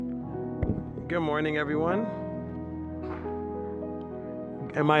Good morning, everyone.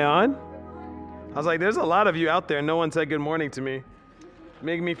 Am I on? I was like, there's a lot of you out there. No one said good morning to me.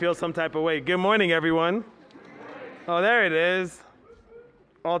 Making me feel some type of way. Good morning, everyone. Oh, there it is.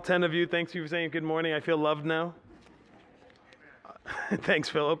 All 10 of you, thanks for saying good morning. I feel loved now. Thanks,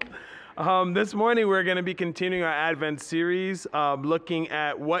 Philip. This morning, we're going to be continuing our Advent series, looking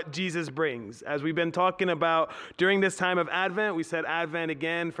at what Jesus brings. As we've been talking about during this time of Advent, we said Advent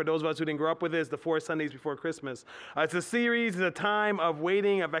again, for those of us who didn't grow up with it, is the 4 Sundays before Christmas. It's a series, it's a time of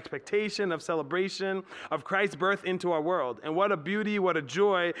waiting, of expectation, of celebration, of Christ's birth into our world. And what a beauty, what a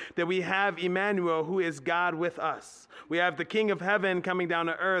joy that we have Emmanuel, who is God with us. We have the King of Heaven coming down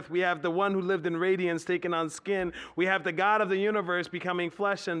to earth. We have the one who lived in radiance taking on skin. We have the God of the universe becoming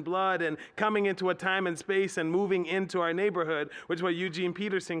flesh and blood and coming into a time and space and moving into our neighborhood, which is what Eugene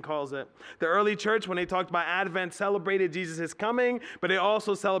Peterson calls it. The early church, when they talked about Advent, celebrated Jesus' coming, but they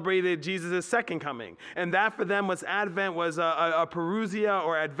also celebrated Jesus' second coming. And that for them was Advent, was a Perusia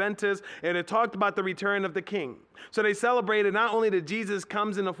or Adventus, and it talked about the return of the King. So they celebrated not only that Jesus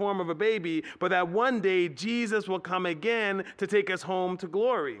comes in the form of a baby, but that one day Jesus will come again to take us home to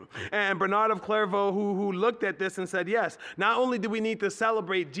glory. And Bernard of Clairvaux, who looked at this and said, yes, not only do we need to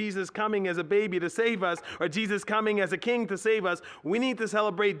celebrate Jesus coming as a baby to save us, or Jesus coming as a king to save us, we need to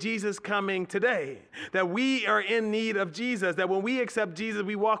celebrate Jesus coming today. That we are in need of Jesus, that when we accept Jesus,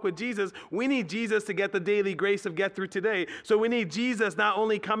 we walk with Jesus, we need Jesus to get the daily grace of get through today. So we need Jesus not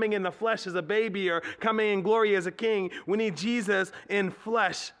only coming in the flesh as a baby or coming in glory as a king, we need Jesus in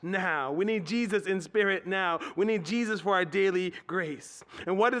flesh now. We need Jesus in spirit now. We need Jesus for our daily grace.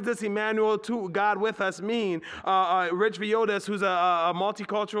 And what does this Emmanuel, to God with us, mean? Rich Villodas, who's a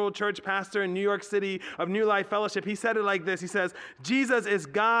multicultural church pastor in New York City of New Life Fellowship, he said it like this. He says, Jesus is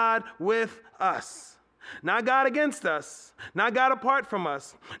God with us. Not God against us, not God apart from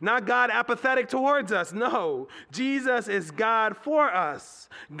us, not God apathetic towards us. No, Jesus is God for us,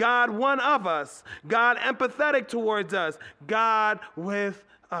 God one of us, God empathetic towards us, God with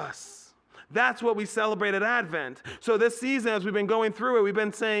us. That's what we celebrate at Advent. So this season, as we've been going through it, we've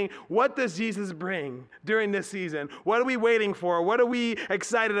been saying, what does Jesus bring during this season? What are we waiting for? What are we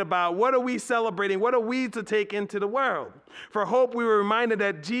excited about? What are we celebrating? What are we to take into the world? For hope, we were reminded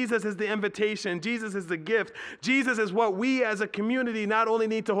that Jesus is the invitation. Jesus is the gift. Jesus is what we as a community not only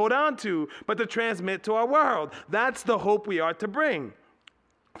need to hold on to, but to transmit to our world. That's the hope we are to bring.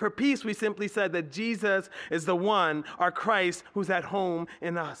 For peace, we simply said that Jesus is the one, our Christ, who's at home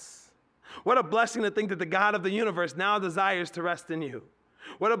in us. What a blessing to think that the God of the universe now desires to rest in you.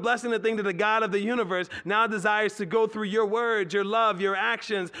 What a blessing to think that the God of the universe now desires to go through your words, your love, your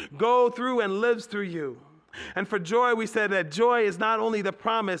actions, go through and lives through you. And for joy, we said that joy is not only the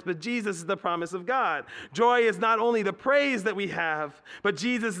promise, but Jesus is the promise of God. Joy is not only the praise that we have, but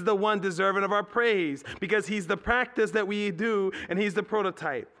Jesus is the one deserving of our praise because he's the practice that we do and he's the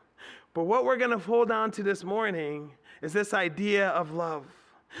prototype. But what we're going to hold on to this morning is this idea of love.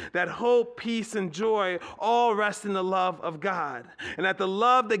 That hope, peace, and joy all rest in the love of God. And that the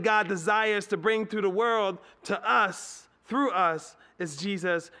love that God desires to bring through the world to us, through us, is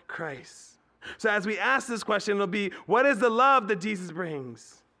Jesus Christ. So as we ask this question, it'll be, what is the love that Jesus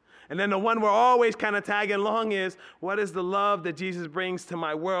brings? And then the one we're always kind of tagging along is, what is the love that Jesus brings to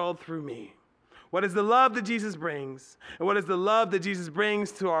my world through me? What is the love that Jesus brings? And what is the love that Jesus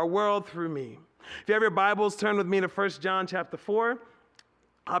brings to our world through me? If you have your Bibles, turn with me to 1 John chapter 4.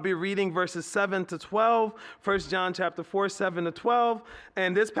 I'll be reading verses 7 to 12, 1 John chapter 4, 7 to 12.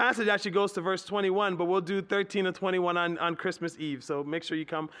 And this passage actually goes to verse 21, but we'll do 13 to 21 on Christmas Eve. So make sure you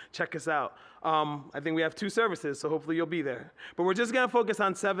come check us out. I think we have 2 services, so hopefully you'll be there. But we're just going to focus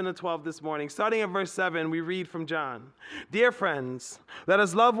on 7 to 12 this morning. Starting at verse 7, we read from John. Dear friends, let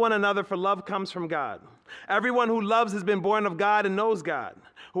us love one another, for love comes from God. Everyone who loves has been born of God and knows God.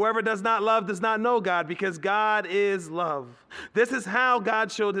 Whoever does not love does not know God, because God is love. This is how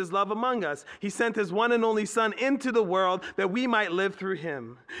God showed his love among us. He sent his one and only Son into the world that we might live through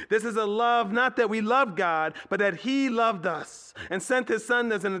him. This is a love, not that we love God, but that he loved us and sent his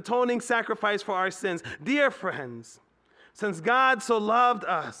Son as an atoning sacrifice for our sins. Dear friends, since God so loved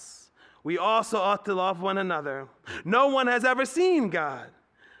us, we also ought to love one another. No one has ever seen God,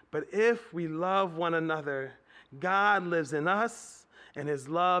 but if we love one another, God lives in us, and his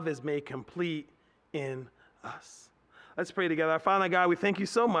love is made complete in us. Let's pray together. Our Father God, we thank you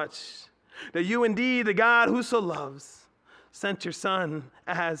so much that you indeed, the God who so loves, sent your Son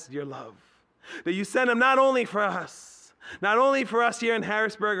as your love. That you sent him not only for us here in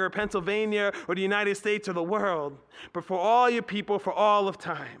Harrisburg or Pennsylvania or the United States or the world, but for all your people for all of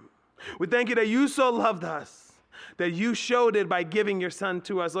time. We thank you that you so loved us that you showed it by giving your son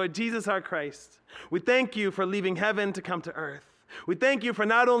to us. Lord Jesus, our Christ, we thank you for leaving heaven to come to earth. We thank you for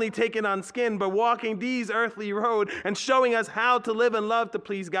not only taking on skin, but walking these earthly road and showing us how to live and love to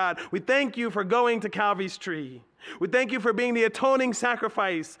please God. We thank you for going to Calvary's tree. We thank you for being the atoning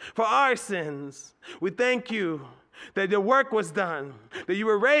sacrifice for our sins. We thank you that your work was done, that you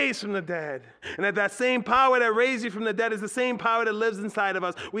were raised from the dead, and that same power that raised you from the dead is the same power that lives inside of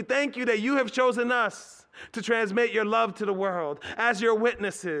us. We thank you that you have chosen us to transmit your love to the world as your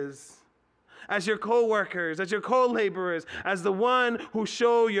witnesses, as your co-workers, as your co-laborers, as the one who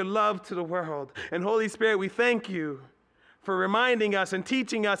show your love to the world. And Holy Spirit, we thank you for reminding us and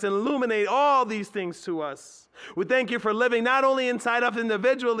teaching us and illuminate all these things to us. We thank you for living not only inside us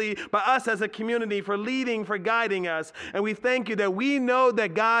individually, but us as a community, for leading, for guiding us. And we thank you that we know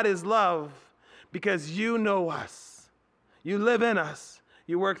that God is love because you know us. You live in us.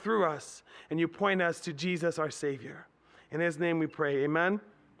 You work through us. And you point us to Jesus, our Savior. In his name we pray. Amen.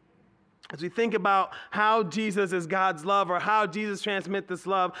 As we think about how Jesus is God's love or how Jesus transmits this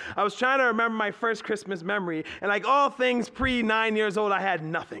love, I was trying to remember my first Christmas memory. And like all things pre 9 years old, I had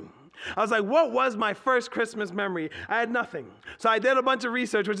nothing. I was like, what was my first Christmas memory? I had nothing. So I did a bunch of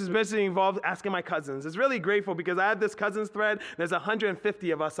research, which is basically involved asking my cousins. It's really grateful because I have this cousins thread. There's 150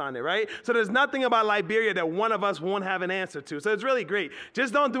 of us on it, right? So there's nothing about Liberia that one of us won't have an answer to. So it's really great.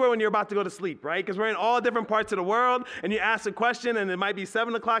 Just don't do it when you're about to go to sleep, right? Because we're in all different parts of the world, and you ask a question, and it might be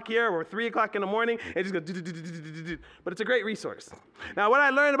 7 o'clock here or 3 o'clock in the morning, and it just goes, but it's a great resource. Now, what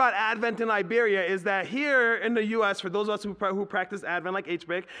I learned about Advent in Liberia is that here in the U.S., for those of us who practice Advent like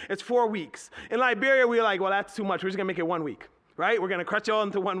HBIC, it's 4 weeks. In Liberia, we're like, well, that's too much. We're just going to make it 1 week. Right? We're going to crunch it all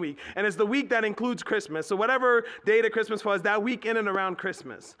into 1 week. And it's the week that includes Christmas. So whatever day that Christmas falls, that week in and around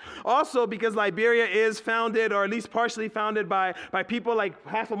Christmas. Also, because Liberia is founded, or at least partially founded by people like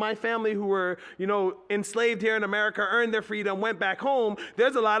half of my family who were, enslaved here in America, earned their freedom, went back home,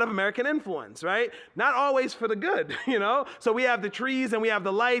 there's a lot of American influence, right? Not always for the good, So we have the trees and we have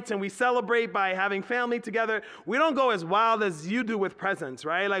the lights and we celebrate by having family together. We don't go as wild as you do with presents,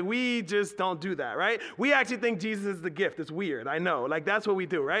 right? Like we just don't do that, right? We actually think Jesus is the gift. It's weird. I know, like that's what we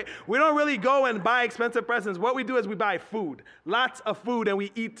do, right? We don't really go and buy expensive presents. What we do is we buy food, lots of food, and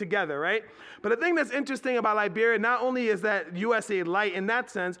we eat together, right? But the thing that's interesting about Liberia, not only is that USA light in that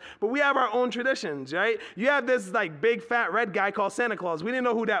sense, but we have our own traditions, right? You have this like big fat red guy called Santa Claus. We didn't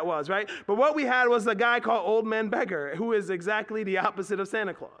know who that was, right? But what we had was a guy called Old Man Beggar, who is exactly the opposite of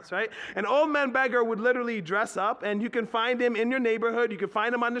Santa Claus, right? And Old Man Beggar would literally dress up, and you can find him in your neighborhood. You can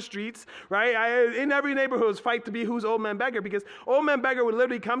find him on the streets, right? In every neighborhood was fight to be who's Old Man Beggar, because Old Man Beggar would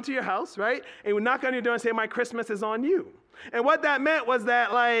literally come to your house, right? And he would knock on your door and say, my Christmas is on you. And what that meant was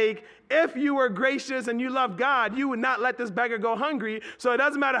that, like, if you were gracious and you loved God, you would not let this beggar go hungry. So it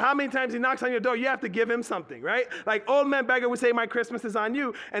doesn't matter how many times he knocks on your door, you have to give him something, right? Like, Old Man Beggar would say, my Christmas is on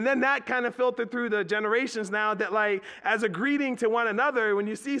you. And then that kind of filtered through the generations now that, like, as a greeting to one another, when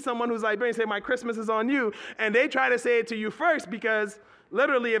you see someone who's Liberian say, my Christmas is on you, and they try to say it to you first because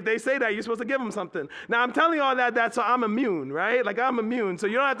literally, if they say that, you're supposed to give them something. Now, I'm telling you all that so I'm immune, right? Like, I'm immune, so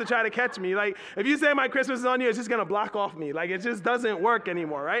you don't have to try to catch me. Like, if you say my Christmas is on you, it's just going to block off me. Like, it just doesn't work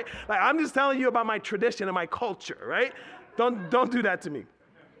anymore, right? Like, I'm just telling you about my tradition and my culture, right? Don't do that to me.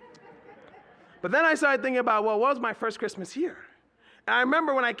 But then I started thinking about, well, what was my first Christmas here? And I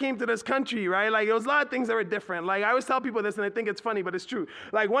remember when I came to this country, right, like, there was a lot of things that were different. Like, I always tell people this, and they think it's funny, but it's true.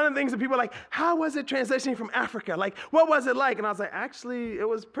 Like, one of the things that people are like, how was it transitioning from Africa? Like, what was it like? And I was like, actually, it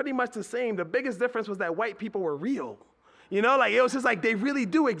was pretty much the same. The biggest difference was that white people were real. Like, it was just like, they really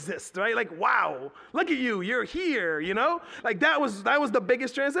do exist, right? Like, wow, look at you, you're here, Like, that was the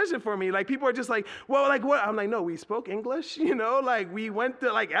biggest transition for me. Like, people are just like, well, like, what? I'm like, no, we spoke English, Like, we went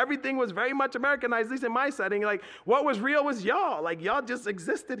to, like, everything was very much Americanized, at least in my setting. Like, what was real was y'all. Like, y'all just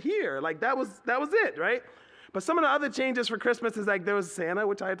existed here. Like, that was it, right? But some of the other changes for Christmas is like there was Santa,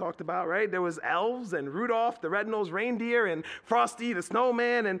 which I talked about, right? There was elves and Rudolph, the red-nosed reindeer, and Frosty, the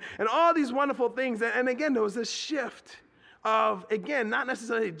snowman, and all these wonderful things. And again, there was this shift of, again, not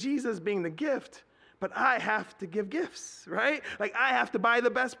necessarily Jesus being the gift, but I have to give gifts, right? Like, I have to buy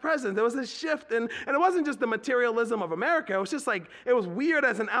the best present. There was a shift, and it wasn't just the materialism of America. It was just like, it was weird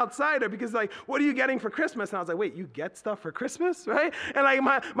as an outsider because, like, what are you getting for Christmas? And I was like, wait, you get stuff for Christmas, right? And,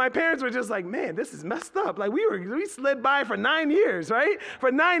 like, my parents were just like, man, this is messed up. Like, we slid by for 9 years, right?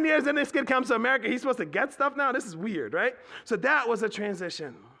 For 9 years, then this kid comes to America. He's supposed to get stuff now? This is weird, right? So that was a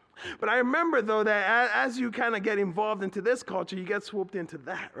transition. But I remember, though, that as you kind of get involved into this culture, you get swooped into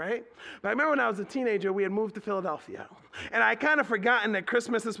that, right? But I remember when I was a teenager, we had moved to Philadelphia. And I kind of forgotten that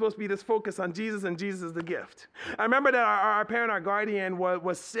Christmas is supposed to be this focus on Jesus, and Jesus is the gift. I remember that our parent, our guardian,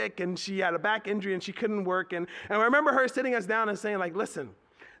 was sick, and she had a back injury, and she couldn't work. And I remember her sitting us down and saying, like, listen,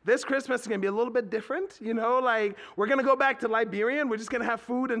 this Christmas is going to be a little bit different, like we're going to go back to Liberian. We're just going to have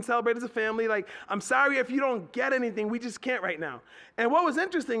food and celebrate as a family. Like, I'm sorry if you don't get anything. We just can't right now. And what was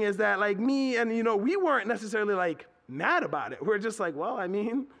interesting is that like me and, we weren't necessarily like mad about it. We're just like, well, I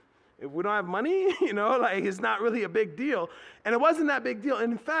mean, if we don't have money, like it's not really a big deal. And it wasn't that big deal.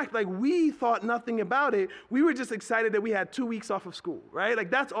 And in fact, like we thought nothing about it. We were just excited that we had 2 weeks off of school, right?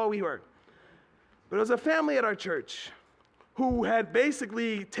 Like that's all we were. But it was a family at our church who had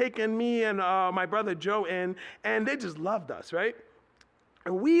basically taken me and my brother Joe in, and they just loved us, right?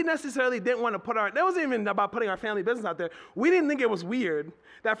 And we necessarily didn't want to that wasn't even about putting our family business out there. We didn't think it was weird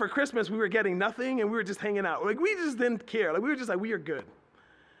that for Christmas we were getting nothing and we were just hanging out. Like we just didn't care. Like we were just like, we are good.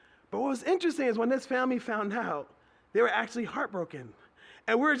 But what was interesting is when this family found out, they were actually heartbroken.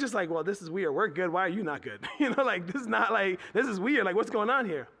 And we were just like, well, this is weird. We're good. Why are you not good? This is weird. Like, what's going on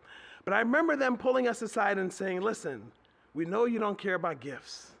here? But I remember them pulling us aside and saying, listen, we know you don't care about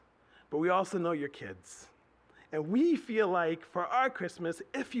gifts, but we also know you're kids. And we feel like for our Christmas,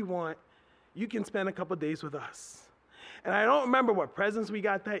 if you want, you can spend a couple days with us. And I don't remember what presents we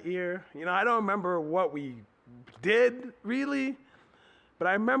got that year. I don't remember what we did really. But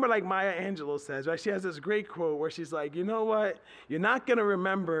I remember like Maya Angelou says, right? She has this great quote where she's like, you know what? You're not going to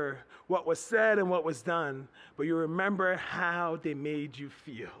remember what was said and what was done, but you remember how they made you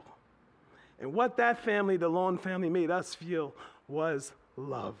feel. And what that family, the Lone family, made us feel was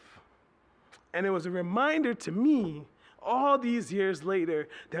love. And it was a reminder to me, all these years later,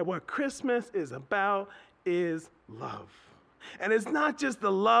 that what Christmas is about is love. And it's not just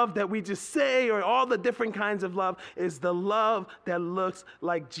the love that we just say or all the different kinds of love. It's the love that looks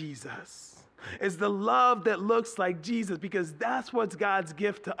like Jesus. It's the love that looks like Jesus, because that's what's God's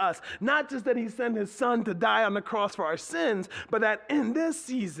gift to us. Not just that he sent his son to die on the cross for our sins, but that in this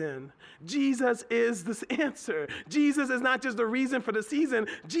season, Jesus is this answer. Jesus is not just the reason for the season.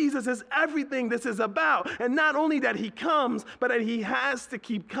 Jesus is everything this is about. And not only that he comes, but that he has to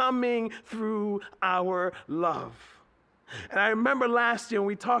keep coming through our love. And I remember last year when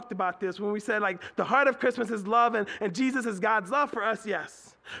we talked about this, when we said like the heart of Christmas is love and Jesus is God's love for us, yes.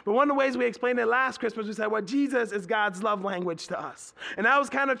 But one of the ways we explained it last Christmas, we said, well, Jesus is God's love language to us. And I was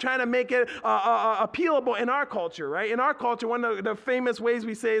kind of trying to make it appealable in our culture, right? In our culture, one of the famous ways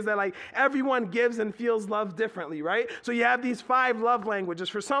we say is that like everyone gives and feels love differently, right? So you have these 5 love languages.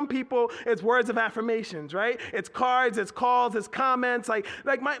 For some people, it's words of affirmations, right? It's cards, it's calls, it's comments. Like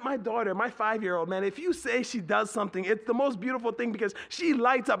my daughter, my 5-year-old, man, if you say she does something, it's the most beautiful thing because she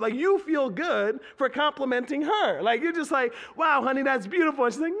lights up. Like you feel good for complimenting her. Like you're just like, wow, honey, that's beautiful.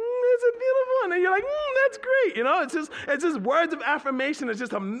 And she's like, it's a beautiful one. And you're like, that's great. It's just words of affirmation. It's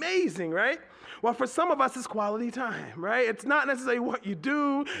just amazing, right? Well, for some of us, it's quality time, right? It's not necessarily what you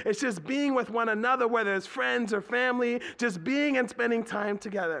do. It's just being with one another, whether it's friends or family, just being and spending time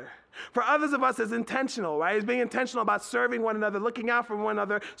together. For others of us, it's intentional, right? It's being intentional about serving one another, looking out for one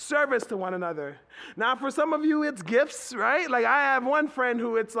another, service to one another. Now, for some of you, it's gifts, right? Like I have one friend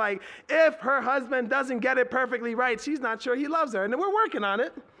who it's like, if her husband doesn't get it perfectly right, she's not sure he loves her. And we're working on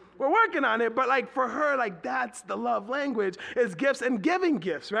it. But like for her, like that's the love language is gifts and giving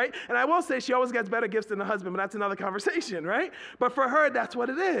gifts, right? And I will say she always gets better gifts than the husband, but that's another conversation, right? But for her, that's what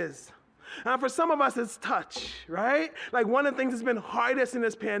it is. And for some of us, it's touch, right? Like one of the things that's been hardest in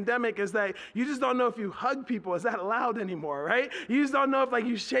this pandemic is that you just don't know if you hug people, is that allowed anymore, right? You just don't know if like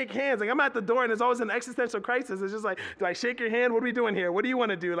you shake hands. Like I'm at the door and there's always an existential crisis. It's just like, do I shake your hand? What are we doing here? What do you want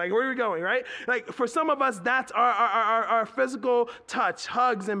to do? Like where are we going, right? Like for some of us, that's our physical touch,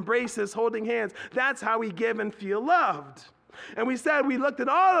 hugs, embraces, holding hands. That's how we give and feel loved. And we said we looked at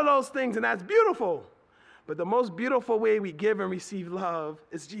all of those things and that's beautiful. But the most beautiful way we give and receive love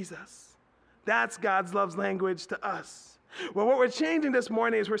is Jesus. That's God's love language to us. Well, what we're changing this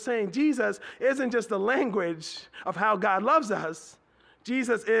morning is we're saying Jesus isn't just the language of how God loves us.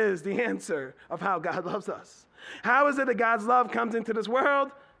 Jesus is the answer of how God loves us. How is it that God's love comes into this world?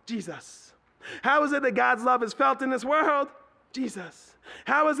 Jesus. How is it that God's love is felt in this world? Jesus.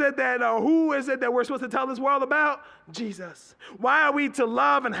 How is it that, who is it that we're supposed to tell this world about? Jesus. Why are we to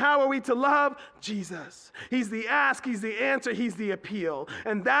love and how are we to love? Jesus. He's the ask, he's the answer, he's the appeal.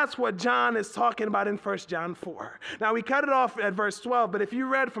 And that's what John is talking about in 1 John 4. Now we cut it off at verse 12, but if you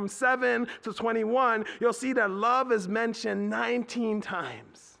read from 7 to 21, you'll see that love is mentioned 19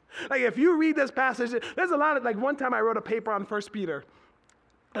 times. Like if you read this passage, there's a lot of, like one time I wrote a paper on 1 Peter.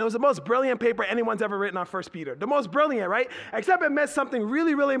 It was the most brilliant paper anyone's ever written on 1 Peter. The most brilliant, right? Except it missed something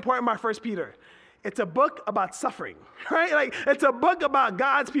really, really important about 1 Peter. It's a book about suffering, right? Like, it's a book about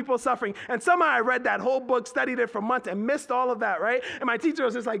God's people suffering. And somehow I read that whole book, studied it for months, and missed all of that, right? And my teacher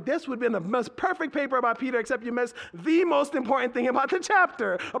was just like, this would have been the most perfect paper about Peter, except you missed the most important thing about the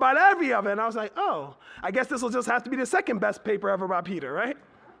chapter, about every of it. And I was like, oh, I guess this will just have to be the second best paper ever about Peter, right?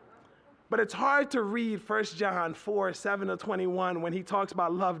 But it's hard to read 1 John 4, 7 to 21 when he talks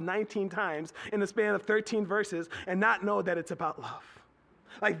about love 19 times in the span of 13 verses and not know that it's about love.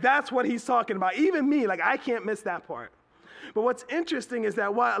 Like, that's what he's talking about. Even me, like, I can't miss that part. But what's interesting is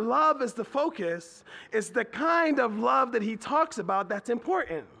that while love is the focus, it's the kind of love that he talks about that's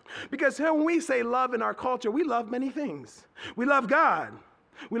important. Because when we say love in our culture, we love many things. We love God.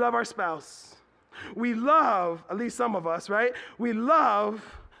 We love our spouse. We love, at least some of us, right? We love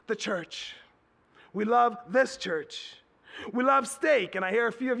the church. We love this church. We love steak, and I hear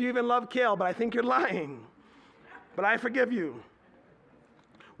a few of you even love kale, but I think you're lying. But I forgive you.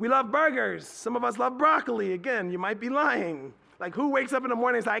 We love burgers. Some of us love broccoli. Again, you might be lying. Like, who wakes up in the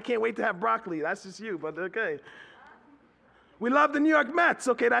morning and says, I can't wait to have broccoli? That's just you, but okay. We love the New York Mets.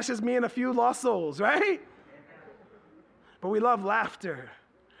 Okay, that's just me and a few lost souls, right? But we love laughter.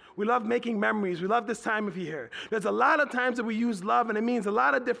 We love making memories. We love this time of year. There's a lot of times that we use love, and it means a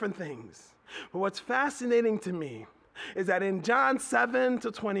lot of different things. But what's fascinating to me is that in John 7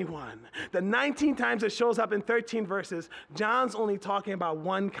 to 21, the 19 times it shows up in 13 verses, John's only talking about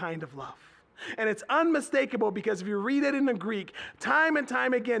one kind of love. And it's unmistakable because if you read it in the Greek, time and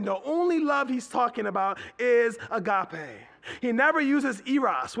time again, the only love he's talking about is agape. He never uses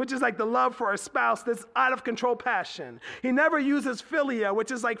eros, which is like the love for a spouse, this out of control passion. He never uses philia,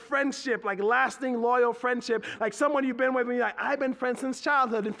 which is like friendship, like lasting, loyal friendship, like someone you've been with and you're like, I've been friends since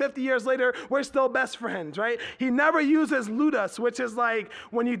childhood, and 50 years later, we're still best friends, right? He never uses ludus, which is like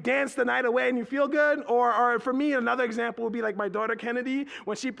when you dance the night away and you feel good, or for me, another example would be like my daughter Kennedy,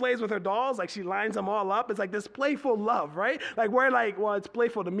 when she plays with her dolls, like she lines them all up. It's like this playful love, right? Like we're like, well, it's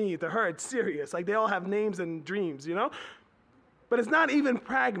playful to me, to her, it's serious. Like they all have names and dreams, you know? But it's not even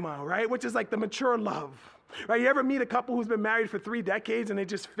pragma, right? Which is like the mature love, right? You ever meet a couple who's been married for 3 decades and they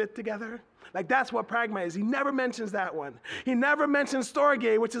just fit together? Like that's what pragma is. He never mentions that one. He never mentions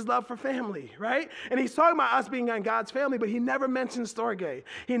storge, which is love for family, right? And he's talking about us being on God's family, but he never mentions storge.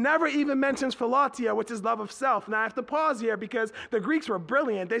 He never even mentions philatia, which is love of self. Now I have to pause here because the Greeks were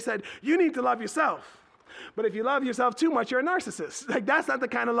brilliant. They said, you need to love yourself. But if you love yourself too much, you're a narcissist. Like that's not the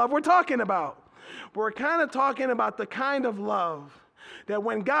kind of love we're talking about. We're kind of talking about the kind of love that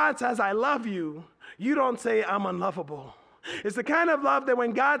when God says, I love you, you don't say, I'm unlovable. It's the kind of love that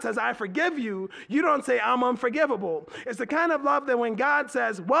when God says, I forgive you, you don't say, I'm unforgivable. It's the kind of love that when God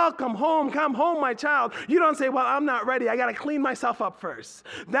says, welcome home, come home, my child, you don't say, well, I'm not ready. I got to clean myself up first.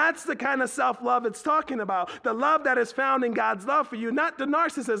 That's the kind of self-love it's talking about. The love that is found in God's love for you, not the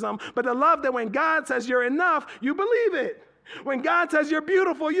narcissism, but the love that when God says you're enough, you believe it. When God says you're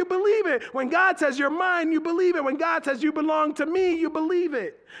beautiful, you believe it. When God says you're mine, you believe it. When God says you belong to me, you believe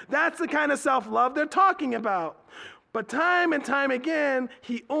it. That's the kind of self-love they're talking about. But time and time again,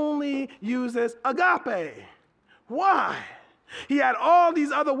 he only uses agape. Why? He had all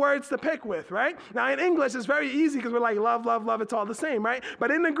these other words to pick with, right? Now in English, it's very easy because we're like love, love, love, it's all the same, right?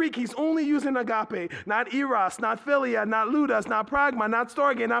 But in the Greek, he's only using agape, not eros, not philia, not ludus, not pragma, not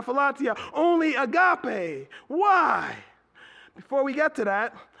storge, not philatia, only agape. Why? Before we get to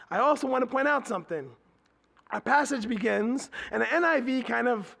that, I also want to point out something. Our passage begins, and the NIV kind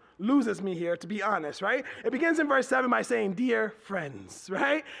of loses me here, to be honest, right? It begins in verse 7 by saying, dear friends,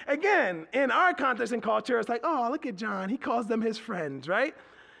 right? Again, in our context and culture, it's like, oh, look at John. He calls them his friends, right?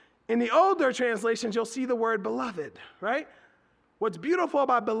 In the older translations, you'll see the word beloved, right? What's beautiful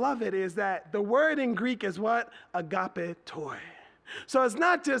about beloved is that the word in Greek is what? Agapetoi. So it's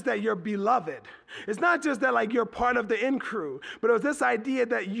not just that you're beloved. It's not just that like you're part of the in-crew, but it was this idea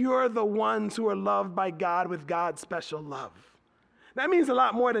that you're the ones who are loved by God with God's special love. That means a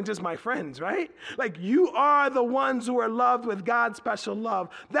lot more than just my friends, right? Like you are the ones who are loved with God's special love.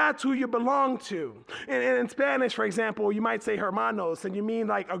 That's who you belong to. And in Spanish, for example, you might say hermanos, and you mean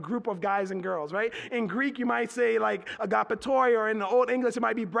like a group of guys and girls, right? In Greek, you might say like agapetoi, or in the Old English, it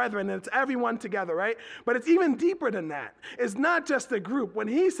might be brethren, and it's everyone together, right? But it's even deeper than that. It's not just a group. When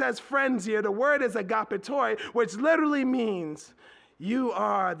he says friends here, the word is agapetoi, which literally means you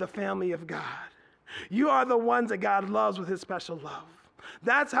are the family of God. You are the ones that God loves with his special love.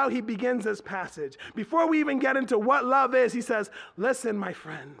 That's how he begins this passage. Before we even get into what love is, he says, listen, my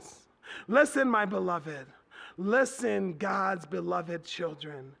friends. Listen, my beloved. Listen, God's beloved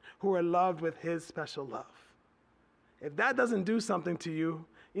children who are loved with his special love. If that doesn't do something to you,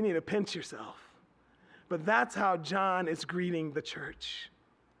 you need to pinch yourself. But that's how John is greeting the church.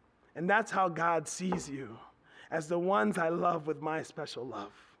 And that's how God sees you, as the ones I love with my special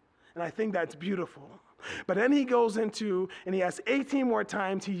love. And I think that's beautiful. But then he goes into, and he has 18 more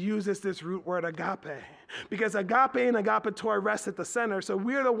times he uses this root word agape. Because agape and agapetor rest at the center, so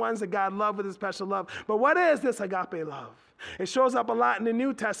we're the ones that God loved with his special love. But what is this agape love? It shows up a lot in the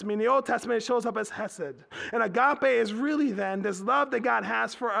New Testament. In the Old Testament, it shows up as hesed. And agape is really then, this love that God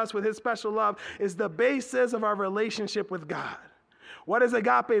has for us with his special love is the basis of our relationship with God. What is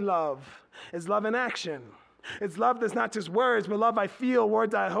agape love? It's love in action. It's love that's not just words, but love I feel,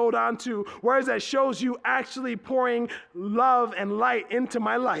 words I hold on to, words that shows you actually pouring love and light into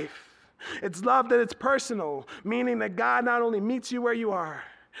my life. It's love that it's personal, meaning that God not only meets you where you are,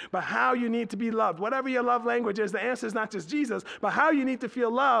 but how you need to be loved. Whatever your love language is, the answer is not just Jesus, but how you need to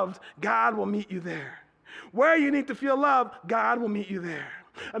feel loved, God will meet you there. Where you need to feel loved, God will meet you there.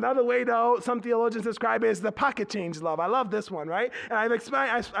 Another way, though, some theologians describe it as the pocket change love. I love this one, right? And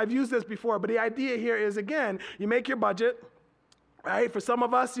I've used this before, but the idea here is, again, you make your budget, right? For some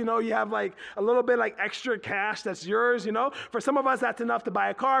of us, you have like a little bit like extra cash that's yours, For some of us, that's enough to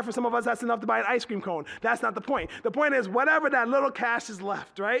buy a car. For some of us, that's enough to buy an ice cream cone. That's not the point. The point is whatever that little cash is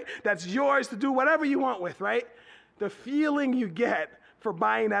left, right? That's yours to do whatever you want with, right? The feeling you get for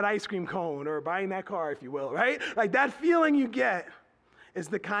buying that ice cream cone or buying that car, if you will, right? Like that feeling you get is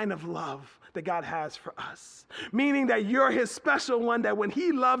the kind of love that God has for us. Meaning that you're his special one, that when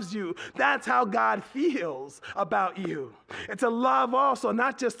he loves you, that's how God feels about you. It's a love also,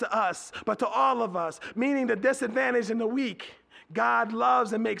 not just to us, but to all of us, meaning the disadvantaged and the weak. God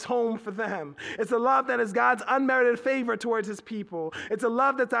loves and makes home for them. It's a love that is God's unmerited favor towards his people. It's a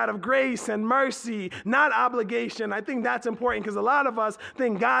love that's out of grace and mercy, not obligation. I think that's important because a lot of us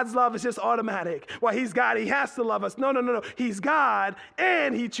think God's love is just automatic. Well, he's God, he has to love us. No. He's God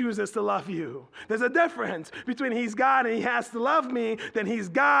and he chooses to love you. There's a difference between he's God and he has to love me, than he's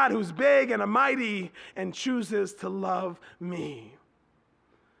God who's big and mighty and chooses to love me.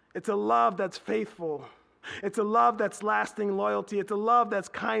 It's a love that's faithful. It's a love that's lasting loyalty. It's a love that's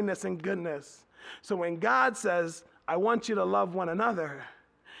kindness and goodness. So when God says, I want you to love one another,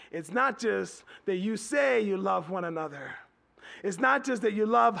 it's not just that you say you love one another. It's not just that you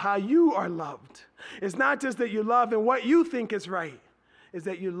love how you are loved. It's not just that you love in what you think is right. It's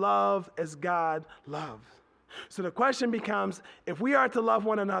that you love as God loves. So the question becomes, if we are to love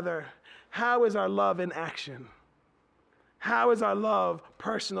one another, how is our love in action? How is our love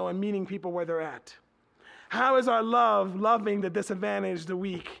personal and meeting people where they're at? How is our love loving the disadvantaged, the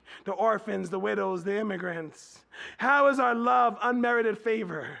weak, the orphans, the widows, the immigrants? How is our love unmerited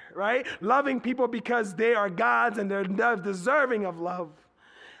favor, right? Loving people because they are God's and they're deserving of love.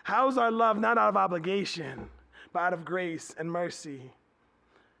 How is our love not out of obligation, but out of grace and mercy?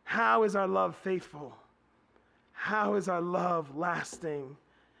 How is our love faithful? How is our love lasting?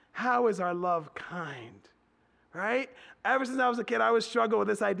 How is our love kind, right? Ever since I was a kid, I always struggled with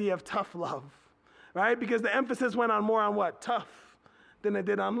this idea of tough love. Right? Because the emphasis went on more on what? Tough than it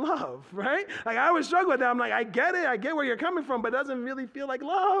did on love, right? Like I always struggle with that. I'm like, I get it. I get where you're coming from, but it doesn't really feel like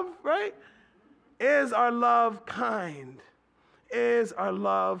love, right? Is our love kind? Is our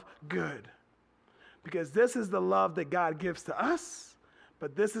love good? Because this is the love that God gives to us,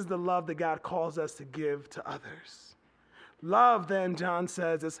 but this is the love that God calls us to give to others. Love, then, John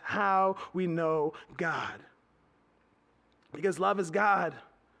says, is how we know God. Because love is God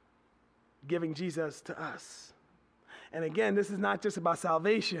giving Jesus to us. And again, this is not just about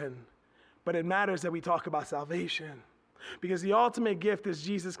salvation, but it matters that we talk about salvation. Because the ultimate gift is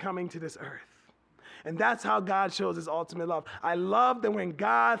Jesus coming to this earth. And that's how God shows his ultimate love. I love that when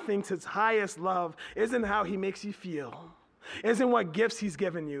God thinks his highest love isn't how he makes you feel, isn't what gifts he's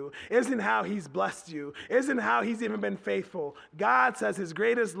given you, isn't how he's blessed you, isn't how he's even been faithful. God says his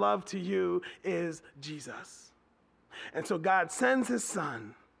greatest love to you is Jesus. And so God sends his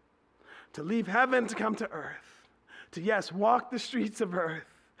son to leave heaven to come to earth, to, yes, walk the streets of earth,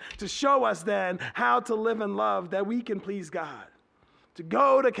 to show us then how to live in love that we can please God, to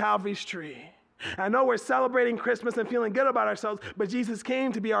go to Calvary's tree. I know we're celebrating Christmas and feeling good about ourselves, but Jesus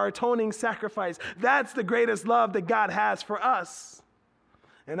came to be our atoning sacrifice. That's the greatest love that God has for us.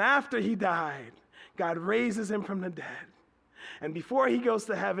 And after he died, God raises him from the dead. And before he goes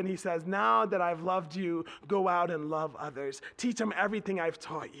to heaven, he says, now that I've loved you, go out and love others. Teach them everything I've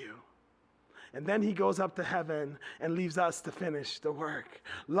taught you. And then he goes up to heaven and leaves us to finish the work.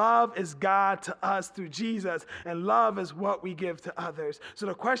 Love is God to us through Jesus, and love is what we give to others. So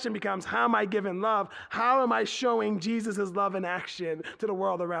the question becomes, how am I giving love? How am I showing Jesus' love in action to the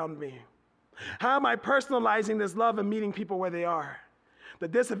world around me? How am I personalizing this love and meeting people where they are? The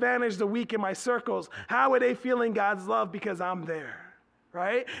disadvantaged, the weak in my circles, how are they feeling God's love because I'm there?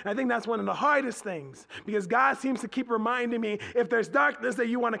 Right? And I think that's one of the hardest things, because God seems to keep reminding me, if there's darkness that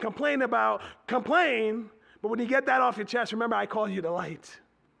you want to complain about, complain. But when you get that off your chest, remember, I call you the light.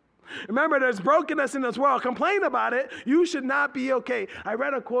 Remember, there's brokenness in this world. Complain about it. You should not be okay. I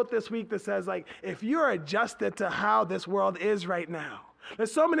read a quote this week that says, like, if you're adjusted to how this world is right now,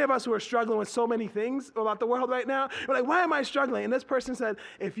 there's so many of us who are struggling with so many things about the world right now. We're like, why am I struggling? And this person said,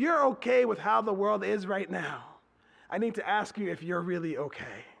 if you're okay with how the world is right now, I need to ask you if you're really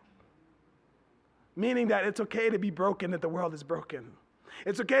okay. Meaning that it's okay to be broken, that the world is broken.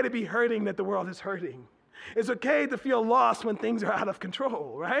 It's okay to be hurting, that the world is hurting. It's okay to feel lost when things are out of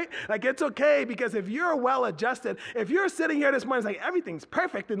control, right? Like, it's okay, because if you're well adjusted, if you're sitting here this morning, it's like everything's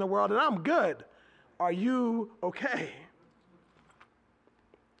perfect in the world and I'm good, are you okay?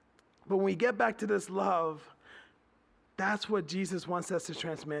 But when we get back to this love, that's what Jesus wants us to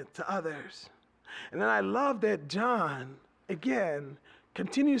transmit to others. And then I love that John, again,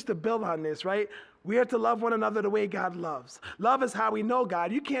 continues to build on this, right? We are to love one another the way God loves. Love is how we know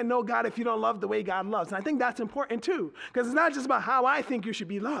God. You can't know God if you don't love the way God loves. And I think that's important too, because it's not just about how I think you should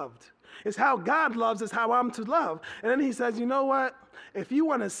be loved. It's how God loves is how I'm to love. And then he says, you know what? If you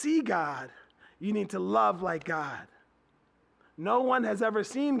want to see God, you need to love like God. No one has ever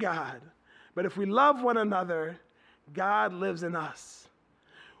seen God, but if we love one another, God lives in us.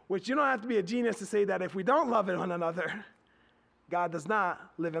 Which you don't have to be a genius to say that if we don't love one another, God does not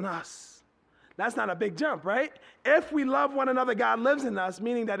live in us. That's not a big jump, right? If we love one another, God lives in us,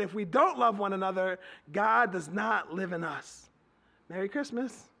 meaning that if we don't love one another, God does not live in us. Merry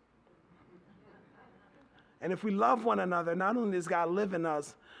Christmas. And if we love one another, not only does God live in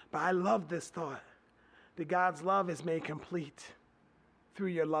us, but I love this thought, that God's love is made complete through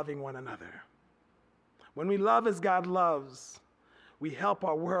your loving one another. When we love as God loves, we help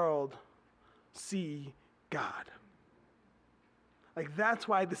our world see God. Like, that's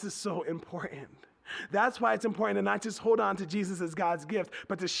why this is so important. That's why it's important to not just hold on to Jesus as God's gift,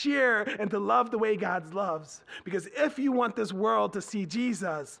 but to share and to love the way God loves. Because if you want this world to see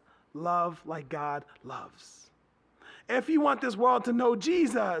Jesus, love like God loves. If you want this world to know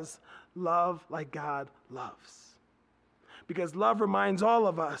Jesus, love like God loves. Because love reminds all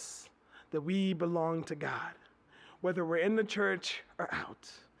of us that we belong to God. Whether we're in the church or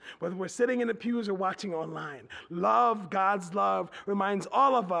out, whether we're sitting in the pews or watching online, love, God's love, reminds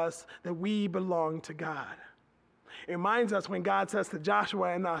all of us that we belong to God. It reminds us when God says to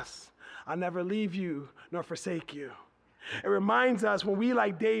Joshua and us, I'll never leave you nor forsake you. It reminds us when we,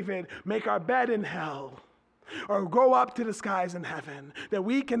 like David, make our bed in hell or go up to the skies in heaven, that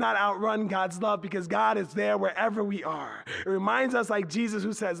we cannot outrun God's love because God is there wherever we are. It reminds us, like Jesus,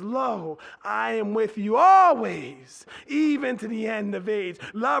 who says, lo, I am with you always, even to the end of age.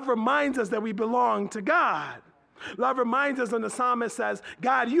 Love reminds us that we belong to God. Love reminds us when the psalmist says,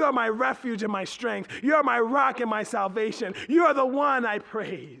 God, you are my refuge and my strength. You are my rock and my salvation. You are the one I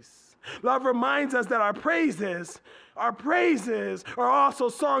praise. Love reminds us that our praises are also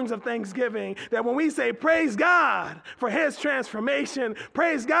songs of thanksgiving, that when we say, praise God for his transformation,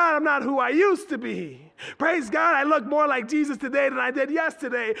 praise God, I'm not who I used to be. Praise God, I look more like Jesus today than I did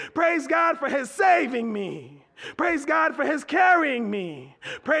yesterday. Praise God for his saving me. Praise God for his carrying me.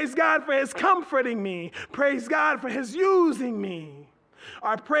 Praise God for his comforting me. Praise God for his using me.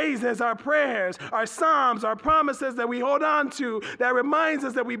 Our praises, our prayers, our psalms, our promises that we hold on to that reminds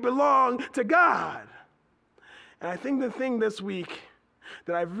us that we belong to God. And I think the thing this week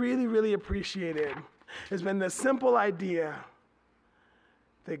that I've really, really appreciated has been the simple idea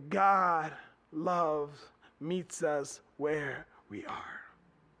that God loves meets us where we are.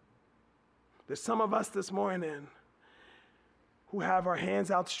 There's some of us this morning who have our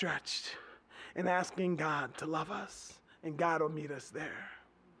hands outstretched and asking God to love us, and God will meet us there.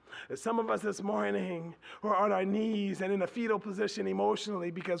 There's some of us this morning who are on our knees and in a fetal position emotionally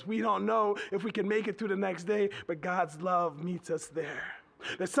because we don't know if we can make it through the next day, but God's love meets us there.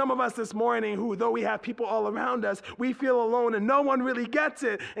 There's some of us this morning who, though we have people all around us, we feel alone and no one really gets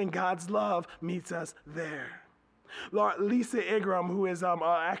it, and God's love meets us there. Lisa Ingram, who is an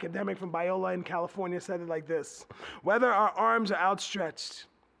academic from Biola in California, said it like this: whether our arms are outstretched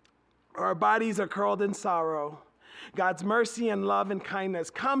or our bodies are curled in sorrow, God's mercy and love and kindness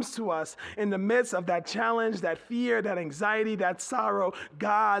comes to us in the midst of that challenge, that fear, that anxiety, that sorrow.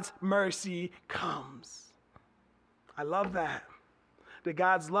 God's mercy comes. I love that. That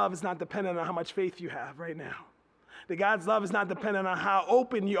God's love is not dependent on how much faith you have right now. That God's love is not dependent on how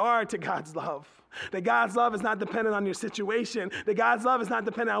open you are to God's love. That God's love is not dependent on your situation. That God's love is not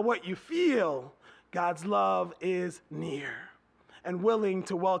dependent on what you feel. God's love is near. and willing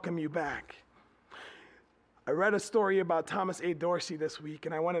to welcome you back. I read a story about Thomas A. Dorsey this week,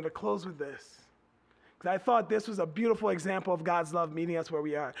 and I wanted to close with this, because I thought this was a beautiful example of God's love meeting us where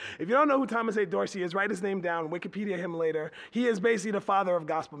we are. If you don't know who Thomas A. Dorsey is, write his name down, Wikipedia him later. He is basically the father of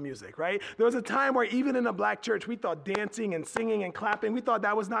gospel music, right? There was a time where even in a black church, we thought dancing and singing and clapping, we thought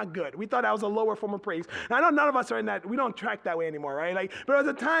that was not good. We thought that was a lower form of praise. And I know none of us are in that, we don't track that way anymore, right? But there was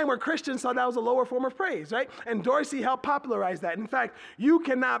a time where Christians thought that was a lower form of praise, right? And Dorsey helped popularize that. In fact, you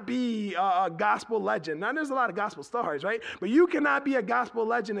cannot be a gospel legend. Now, there's a lot of gospel stars, right? But you cannot be a gospel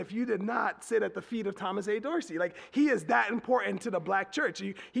legend if you did not sit at the feet of Thomas A. Dorsey. Like, he is that important to the black church.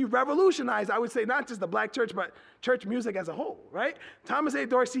 He revolutionized, I would say, not just the black church, but church music as a whole, right? Thomas A.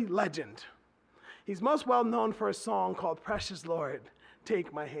 Dorsey, legend. He's most well known for a song called Precious Lord,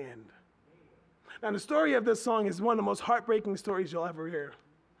 Take My Hand. Now, the story of this song is one of the most heartbreaking stories you'll ever hear.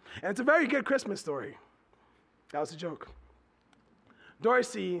 And it's a very good Christmas story. That was a joke.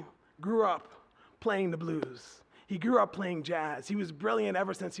 Dorsey grew up playing the blues. He grew up playing jazz. He was brilliant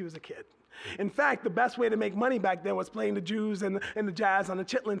ever since he was a kid. In fact, the best way to make money back then was playing the Jews and the jazz on the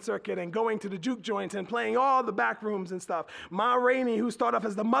Chitlin circuit and going to the juke joints and playing all the back rooms and stuff. Ma Rainey, who started off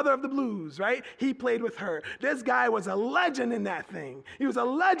as the mother of the blues, right? He played with her. This guy was a legend in that thing. He was a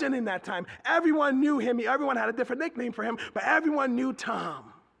legend in that time. Everyone knew him. Everyone had a different nickname for him, but everyone knew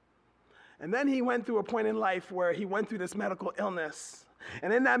Tom. And then he went through a point in life where he went through this medical illness.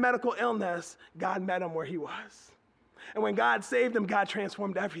 And in that medical illness, God met him where he was. And when God saved him, God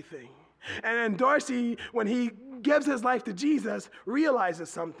transformed everything. And then Dorsey, when he gives his life to Jesus, realizes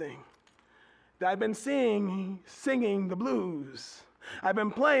something. That I've been singing the blues. I've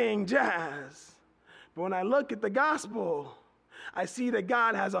been playing jazz. But when I look at the gospel, I see that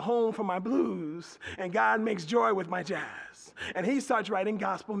God has a home for my blues, and God makes joy with my jazz. And he starts writing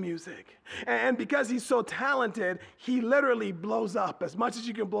gospel music. And because he's so talented, he literally blows up as much as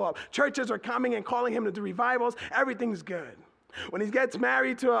you can blow up. Churches are coming and calling him to do revivals. Everything's good. When he gets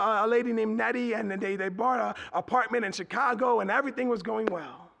married to a lady named Nettie, and they bought an apartment in Chicago, and everything was going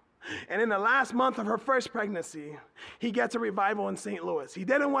well. And in the last month of her first pregnancy, he gets a revival in St. Louis. He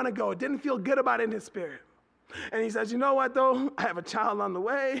didn't want to go, didn't feel good about it in his spirit. And he says, you know what, though? I have a child on the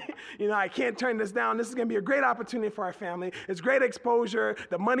way. I can't turn this down. This is going to be a great opportunity for our family. It's great exposure.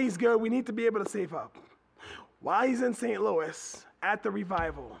 The money's good. We need to be able to save up. While he's in St. Louis at the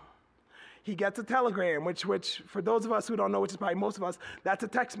revival, he gets a telegram, which for those of us who don't know, which is probably most of us, that's a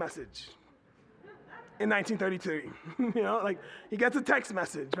text message in 1933. He gets a text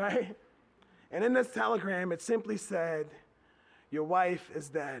message, right? And in this telegram, it simply said, your wife is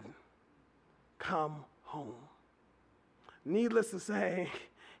dead. Come home. Needless to say,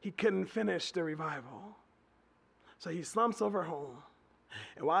 he couldn't finish the revival. So he slumps over home.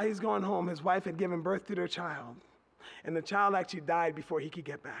 And while he's going home, his wife had given birth to their child. And the child actually died before he could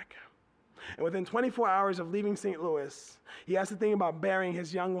get back. And within 24 hours of leaving St. Louis, he has to think about burying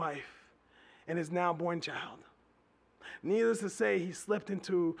his young wife and his now born child. Needless to say, he slipped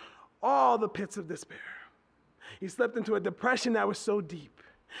into all the pits of despair. He slipped into a depression that was so deep.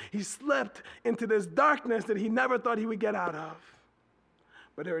 He slipped into this darkness that he never thought he would get out of.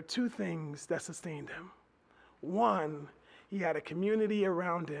 But there were two things that sustained him. One, he had a community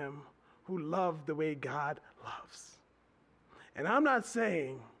around him who loved the way God loves. And I'm not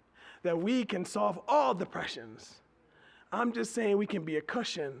saying that we can solve all depressions. I'm just saying we can be a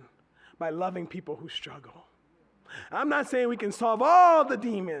cushion by loving people who struggle. I'm not saying we can solve all the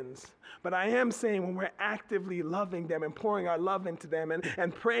demons, but I am saying when we're actively loving them and pouring our love into them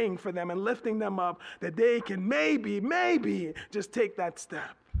and praying for them and lifting them up, that they can maybe just take that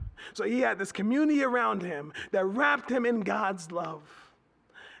step. So he had this community around him that wrapped him in God's love.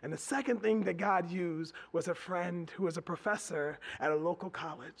 And the second thing that God used was a friend who was a professor at a local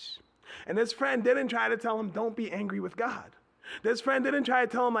college. And this friend didn't try to tell him, don't be angry with God. This friend didn't try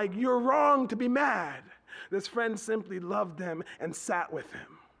to tell him, you're wrong to be mad. This friend simply loved him and sat with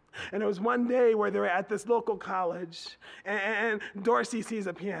him. And there was one day where they were at this local college, and Dorsey sees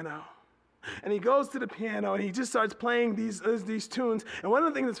a piano. And he goes to the piano and he just starts playing these tunes. And one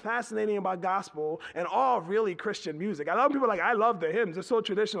of the things that's fascinating about gospel and all really Christian music, a lot of people are I love the hymns, they're so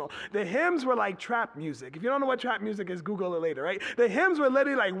traditional. The hymns were like trap music. If you don't know what trap music is, Google it later, right? The hymns were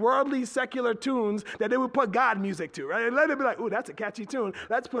literally worldly, secular tunes that they would put God music to, right? And let it be ooh, that's a catchy tune.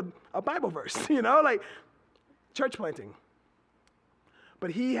 Let's put a Bible verse, church planting.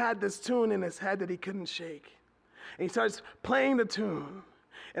 But he had this tune in his head that he couldn't shake. And he starts playing the tune.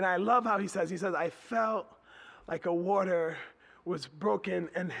 And I love how he says, I felt like a water was broken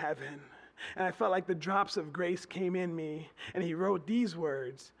in heaven. And I felt like the drops of grace came in me. And he wrote these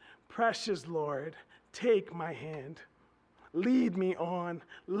words, precious Lord, take my hand. lead me on,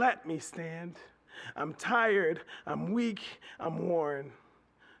 let me stand. I'm tired, I'm weak, I'm worn.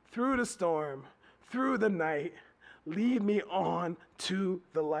 Through the storm, through the night, lead me on to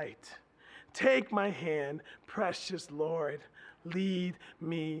the light. Take my hand, precious Lord, lead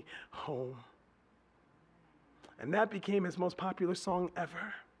me home. And that became his most popular song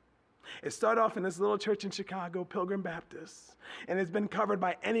ever. It started off in this little church in Chicago, Pilgrim Baptist, and it's been covered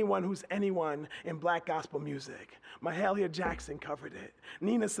by anyone who's anyone in black gospel music. Mahalia Jackson covered it.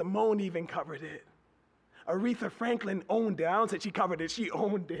 Nina Simone even covered it. Aretha Franklin owned it. I don't say she covered it, she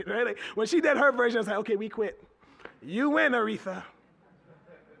owned it, right? Like, when she did her version, I was like, okay, we quit. You win, Aretha.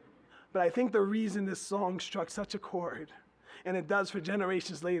 But I think the reason this song struck such a chord, and it does for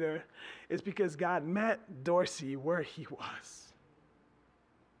generations later, is because God met Dorsey where he was.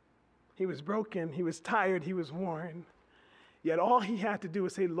 He was broken, he was tired, he was worn. Yet all he had to do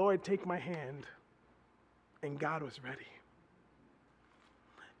was say, Lord, take my hand. And God was ready.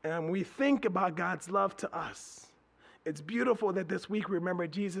 And when we think about God's love to us, it's beautiful that this week we remember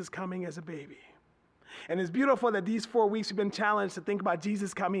Jesus coming as a baby. And it's beautiful that these 4 weeks we've been challenged to think about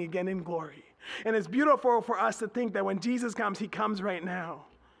Jesus coming again in glory. And it's beautiful for us to think that when Jesus comes, he comes right now.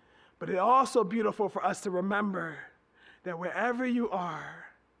 But it's also beautiful for us to remember that wherever you are,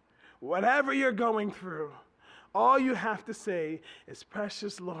 whatever you're going through, all you have to say is,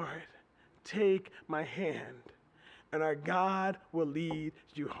 precious Lord, take my hand, and our God will lead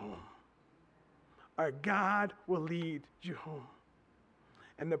you home. Our God will lead you home.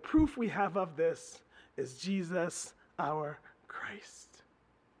 And the proof we have of this is Jesus, our Christ.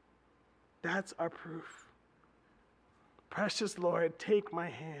 That's our proof. Precious Lord, take my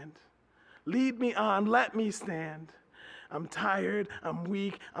hand. Lead me on, let me stand. I'm tired, I'm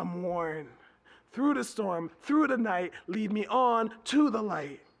weak, I'm worn. Through the storm, through the night, lead me on to the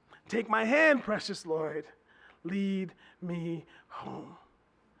light. Take my hand, precious Lord, lead me home.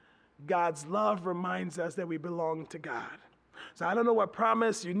 God's love reminds us that we belong to God. So I don't know what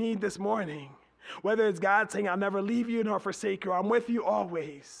promise you need this morning, whether it's God saying, I'll never leave you nor forsake you, or I'm with you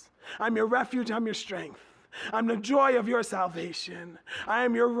always. I'm your refuge, I'm your strength. I'm the joy of your salvation. I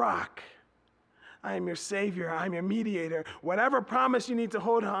am your rock. I am your Savior. I am your mediator. Whatever promise you need to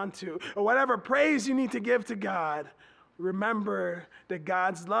hold on to, or whatever praise you need to give to God, remember that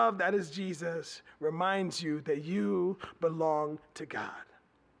God's love, that is Jesus, reminds you that you belong to God.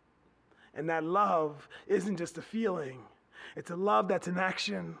 And that love isn't just a feeling. It's a love that's in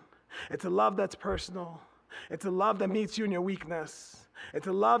action. It's a love that's personal. It's a love that meets you in your weakness. It's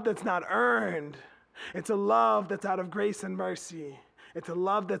a love that's not earned. It's a love that's out of grace and mercy. It's a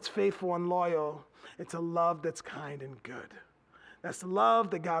love that's faithful and loyal. It's a love that's kind and good. That's the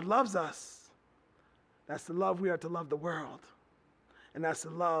love that God loves us. That's the love we are to love the world. And that's the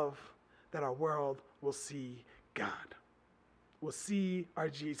love that our world will see God. Will see our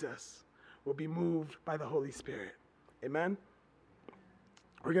Jesus. Will be moved by the Holy Spirit. Amen?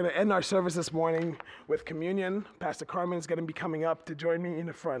 We're going to end our service this morning with communion. Pastor Carmen is going to be coming up to join me in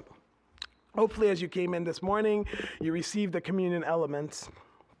the front. Hopefully, as you came in this morning, you received the communion elements.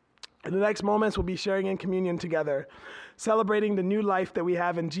 In the next moments, we'll be sharing in communion together, celebrating the new life that we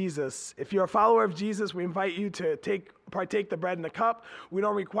have in Jesus. If you're a follower of Jesus, we invite you to partake the bread and the cup. We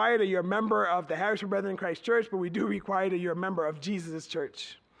don't require that you're a member of the Harrisburg Brethren Christ Church, but we do require that you're a member of Jesus'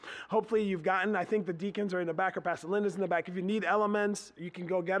 church. Hopefully you've gotten, I think the deacons are in the back, or Pastor Linda's in the back. If you need elements, you can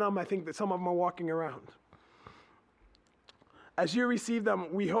go get them. I think that some of them are walking around. As you receive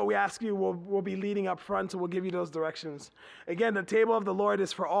them, we ask you, we'll be leading up front, so we'll give you those directions. Again, the table of the Lord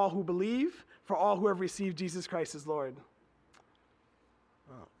is for all who believe, for all who have received Jesus Christ as Lord.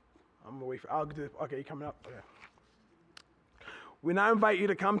 I'm going to wait for, okay, you coming up? Okay. We now invite you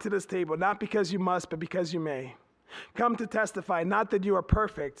to come to this table, not because you must, but because you may. Come to testify, not that you are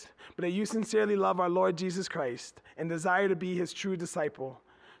perfect, but that you sincerely love our Lord Jesus Christ and desire to be his true disciple.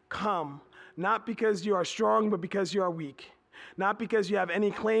 Come, not because you are strong, but because you are weak. Not because you have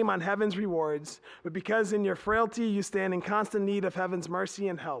any claim on heaven's rewards, but because in your frailty you stand in constant need of heaven's mercy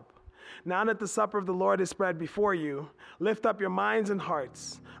and help. Now that the supper of the Lord is spread before you, lift up your minds and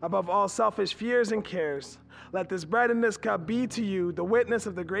hearts. Above all selfish fears and cares, let this bread and this cup be to you the witness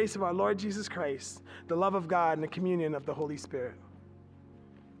of the grace of our Lord Jesus Christ, the love of God, and the communion of the Holy Spirit.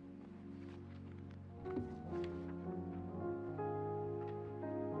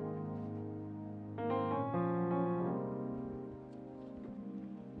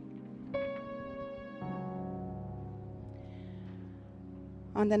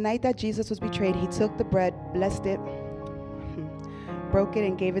 On the night that Jesus was betrayed, he took the bread, blessed it, broke it,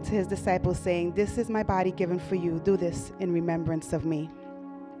 and gave it to his disciples, saying, "This is my body given for you. Do this in remembrance of me."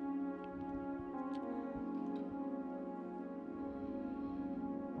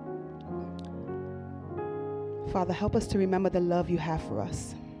 Father, help us to remember the love you have for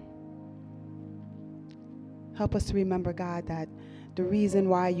us. Help us to remember, God, that the reason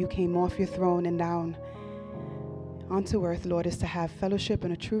why you came off your throne and down onto earth, Lord, is to have fellowship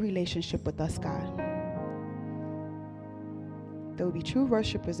and a true relationship with us, God. That we'll be true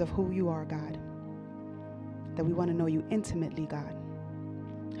worshipers of who you are, God. That we want to know you intimately, God.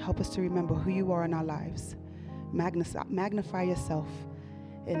 Help us to remember who you are in our lives. Magnify yourself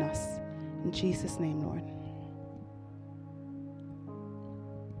in us. In Jesus' name, Lord.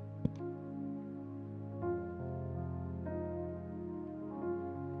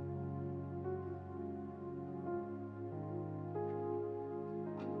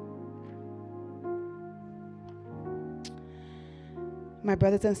 My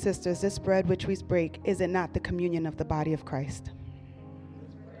brothers and sisters, this bread which we break, is it not the communion of the body of Christ?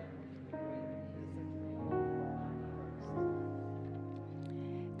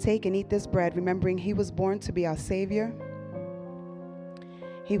 Take and eat this bread, remembering he was born to be our Savior.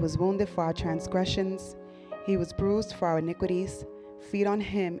 He was wounded for our transgressions. He was bruised for our iniquities. Feed on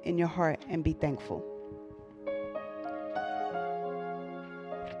him in your heart and be thankful.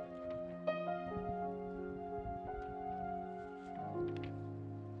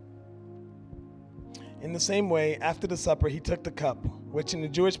 In the same way, after the supper, he took the cup, which in the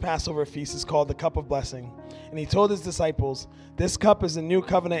Jewish Passover feast is called the cup of blessing. And he told his disciples, "This cup is the new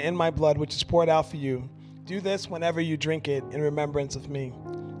covenant in my blood, which is poured out for you. Do this whenever you drink it in remembrance of me."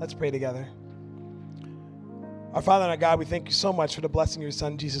 Let's pray together. Our Father and our God, we thank you so much for the blessing of your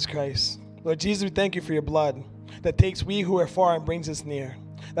Son, Jesus Christ. Lord Jesus, we thank you for your blood that takes we who are far and brings us near,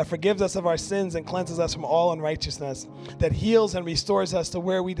 that forgives us of our sins and cleanses us from all unrighteousness, that heals and restores us to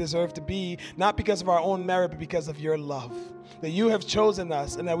where we deserve to be, not because of our own merit, but because of your love, that you have chosen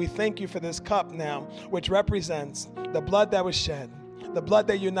us, and that we thank you for this cup now, which represents the blood that was shed, the blood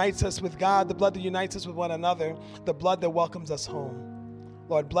that unites us with God, the blood that unites us with one another, the blood that welcomes us home.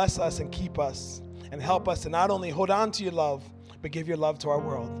 Lord, bless us and keep us, and help us to not only hold on to your love, but give your love to our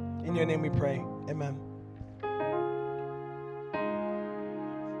world. In your name we pray. Amen.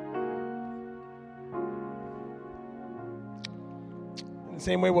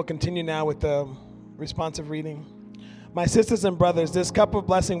 Same way, we'll continue now with the responsive reading. My sisters and brothers, this cup of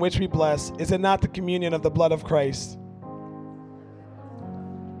blessing which we bless, is it not the communion of the blood of Christ?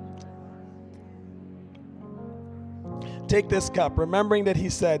 Take this cup, remembering that he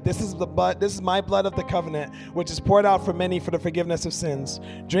said, this is my blood of the covenant, which is poured out for many for the forgiveness of sins.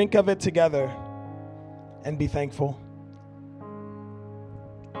 Drink of it together and be thankful.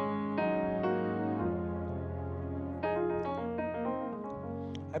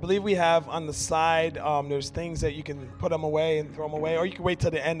 I believe we have on the side, there's things that you can put them away and throw them away, or you can wait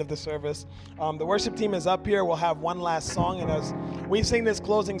till the end of the service. The worship team is up here. We'll have one last song, and as we sing this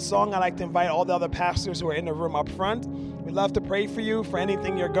closing song, I'd like to invite all the other pastors who are in the room up front. We'd love to pray for you for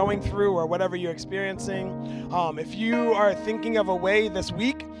anything you're going through or whatever you're experiencing. If you are thinking of a way this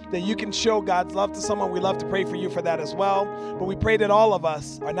week that you can show God's love to someone, we'd love to pray for you for that as well. But we pray that all of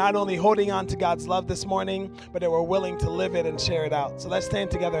us are not only holding on to God's love this morning, but that we're willing to live it and share it out. So let's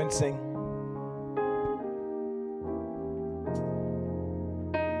stand together and sing.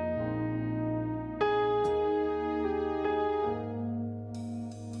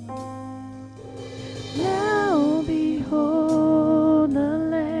 Now behold the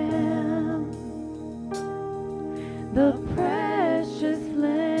Lamb, the precious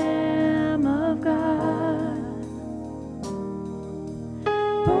Lamb of God,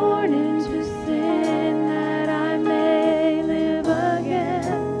 born into sin that I may live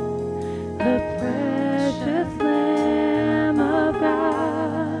again, the precious Lamb of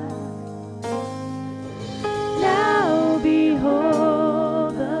God. Now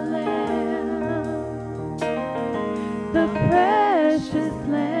behold the Lamb, the precious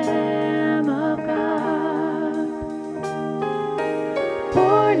Lamb of God,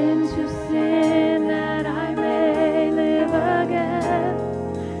 born into sin that I may live again,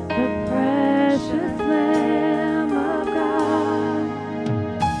 the precious Lamb of God.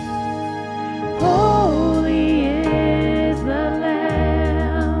 Holy is the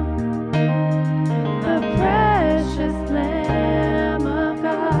Lamb, the precious Lamb of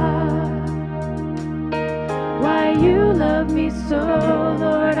God. Why you love me so,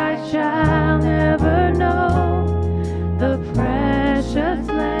 Lord, I shall never know, the precious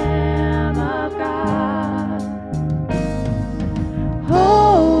Lamb of God.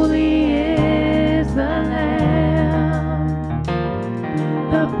 Holy is the Lamb,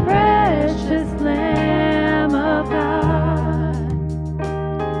 the precious Lamb of God.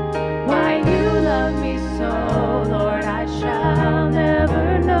 Why you love me so, Lord, I shall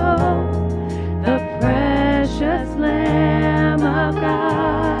never know, the precious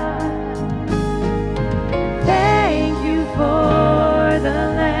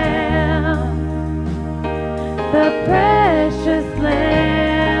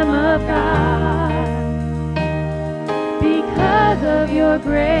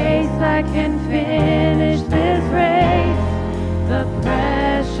grace I can finish this race. The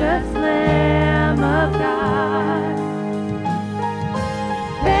precious Lamb of God.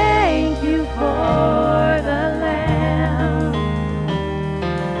 Thank you for the Lamb,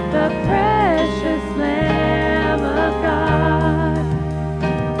 the precious Lamb of God.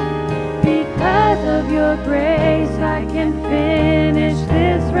 Because of your grace I can finish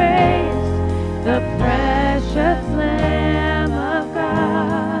this race. The precious Lamb of God.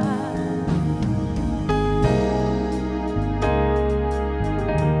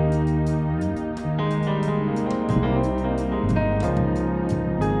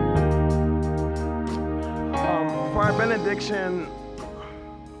 For our benediction,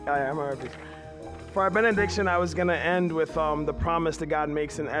 For our benediction, I was going to end with the promise that God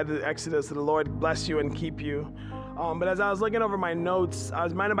makes in Exodus that the Lord bless you and keep you. But as I was looking over my notes, I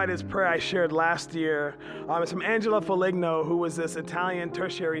was reminded by this prayer I shared last year. It's from Angela Foligno, who was this Italian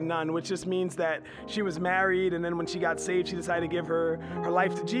tertiary nun, which just means that she was married, and then when she got saved, she decided to give her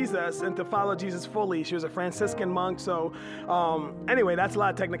life to Jesus and to follow Jesus fully. She was a Franciscan monk, so anyway, that's a lot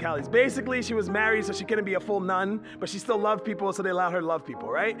of technicalities. Basically, she was married, so she couldn't be a full nun, but she still loved people, so they allowed her to love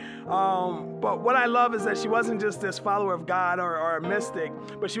people, right? But what I love is that she wasn't just this follower of God or a mystic,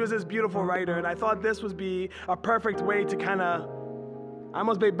 but she was this beautiful writer, and I thought this would be a perfect way to kind of, I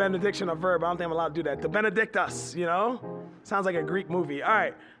almost made benediction a verb. I don't think I'm allowed to do that. To benedict us, you know? Sounds like a Greek movie. All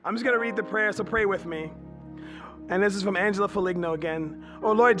right, I'm just going to read the prayer, so pray with me. And this is from Angela Foligno again.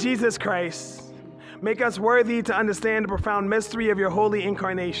 Oh Lord Jesus Christ, make us worthy to understand the profound mystery of your holy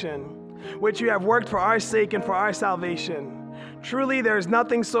incarnation, which you have worked for our sake and for our salvation. Truly, there is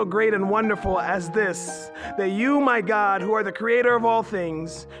nothing so great and wonderful as this, that you, my God, who are the creator of all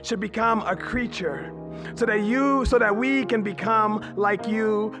things, should become a creature, so that we can become like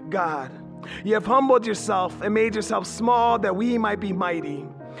you, God. You have humbled yourself and made yourself small that we might be mighty.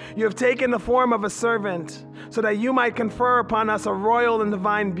 You have taken the form of a servant so that you might confer upon us a royal and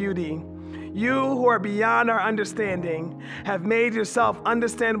divine beauty. You who are beyond our understanding have made yourself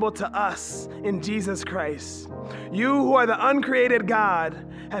understandable to us in Jesus Christ. You who are the uncreated God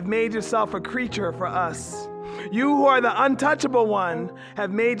have made yourself a creature for us. You who are the untouchable one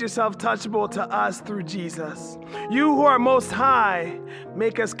have made yourself touchable to us through Jesus. You who are most high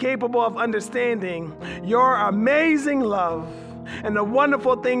make us capable of understanding your amazing love and the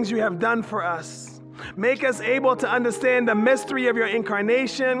wonderful things you have done for us. Make us able to understand the mystery of your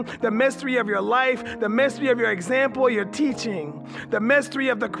incarnation, the mystery of your life, the mystery of your example, your teaching, the mystery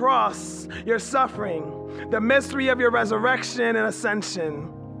of the cross, your suffering, the mystery of your resurrection and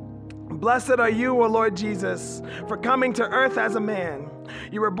ascension. Blessed are you, O Lord Jesus, for coming to earth as a man.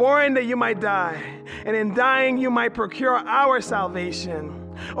 You were born that you might die, and in dying you might procure our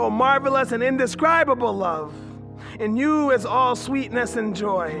salvation. O marvelous and indescribable love! In you is all sweetness and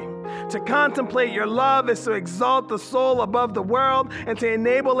joy. To contemplate your love is to exalt the soul above the world and to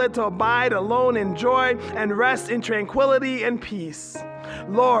enable it to abide alone in joy and rest in tranquility and peace.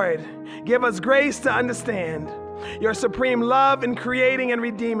 Lord, give us grace to understand your supreme love in creating and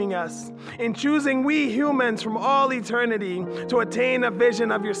redeeming us, in choosing we humans from all eternity to attain a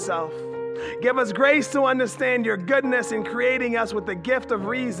vision of yourself. Give us grace to understand your goodness in creating us with the gift of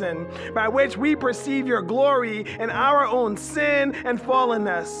reason, by which we perceive your glory in our own sin and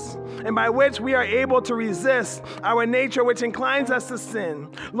fallenness, and by which we are able to resist our nature which inclines us to sin.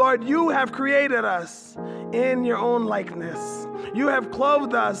 Lord, you have created us in your own likeness. You have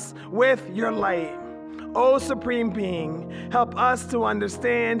clothed us with your light. O Supreme Being, help us to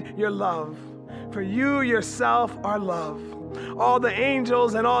understand your love, for you yourself are love. All the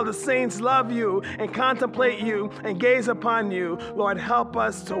angels and all the saints love you and contemplate you and gaze upon you. Lord, help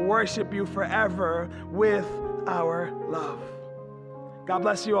us to worship you forever with our love. God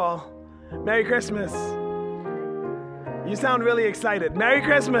bless you all. Merry Christmas. You sound really excited. Merry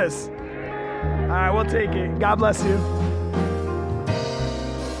Christmas. All right, we'll take it. God bless you.